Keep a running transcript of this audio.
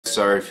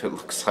Sorry if it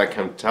looks like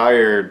I'm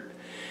tired.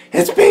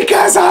 It's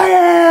because I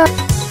am!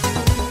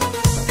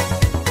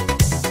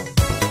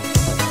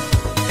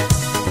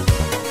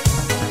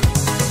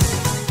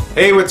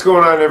 Hey, what's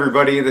going on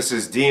everybody? This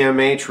is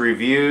DMH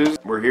Reviews.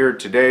 We're here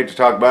today to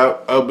talk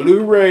about a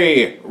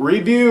Blu-ray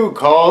review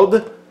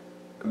called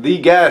The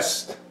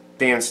Guest.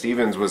 Dan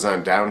Stevens was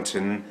on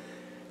Downton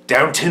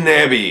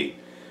Abbey.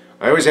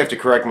 I always have to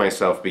correct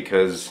myself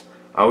because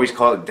I always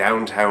call it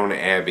Downtown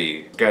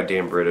Abbey.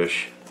 Goddamn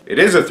British. It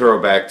is a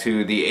throwback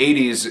to the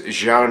 80s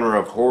genre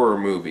of horror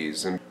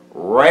movies. And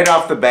right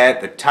off the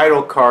bat, the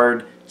title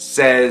card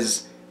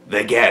says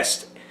The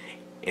Guest.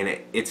 And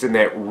it's in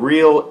that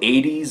real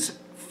 80s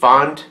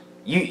font.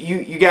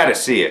 You gotta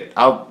see it.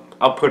 I'll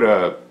put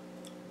a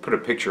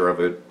picture of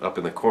it up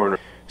in the corner.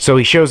 So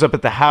he shows up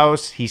at the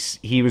house.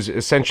 He was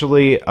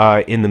essentially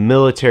in the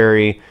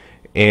military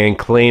and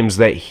claims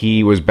that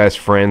he was best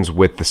friends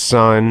with the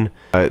son.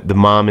 The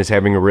mom is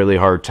having a really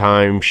hard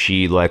time.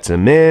 She lets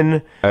him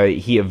in.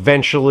 He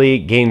eventually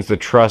gains the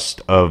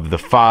trust of the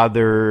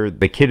father,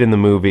 the kid in the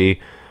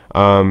movie.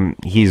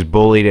 He's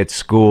bullied at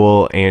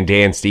school, and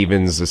Dan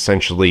Stevens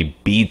essentially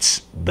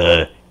beats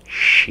the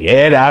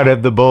shit out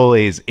of the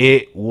bullies.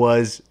 It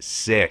was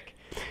sick.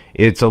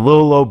 It's a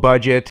little low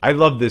budget. I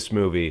love this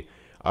movie.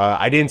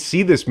 I didn't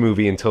see this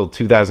movie until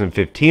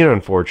 2015,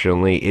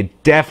 unfortunately.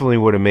 It definitely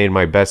would have made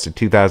my best of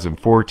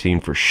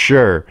 2014 for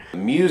sure. The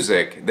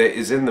music that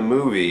is in the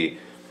movie,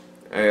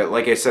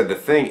 like I said,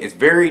 it's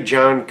very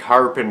John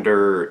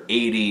Carpenter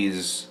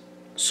 80s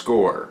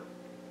score.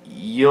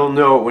 You'll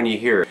know it when you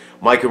hear it.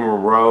 Micah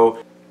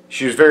Monroe,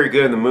 she was very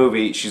good in the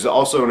movie. She's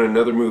also in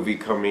another movie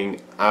coming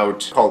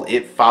out called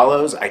It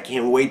Follows. I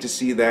can't wait to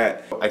see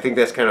that. I think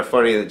that's kind of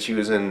funny that she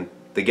was in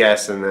The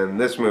Guest and then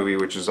this movie,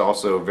 which is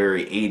also a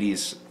very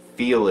 80s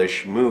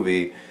feel-ish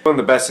movie. One of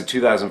the best of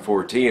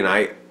 2014,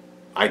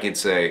 I could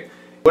say.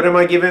 What am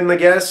I giving The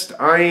Guest?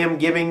 I am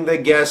giving The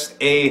Guest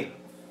a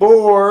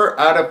 4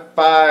 out of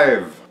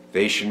 5.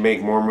 They should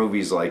make more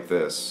movies like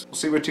this. We'll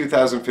see what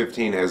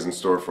 2015 has in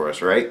store for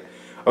us, right?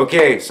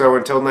 Okay, so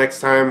until next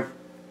time,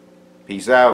 peace out.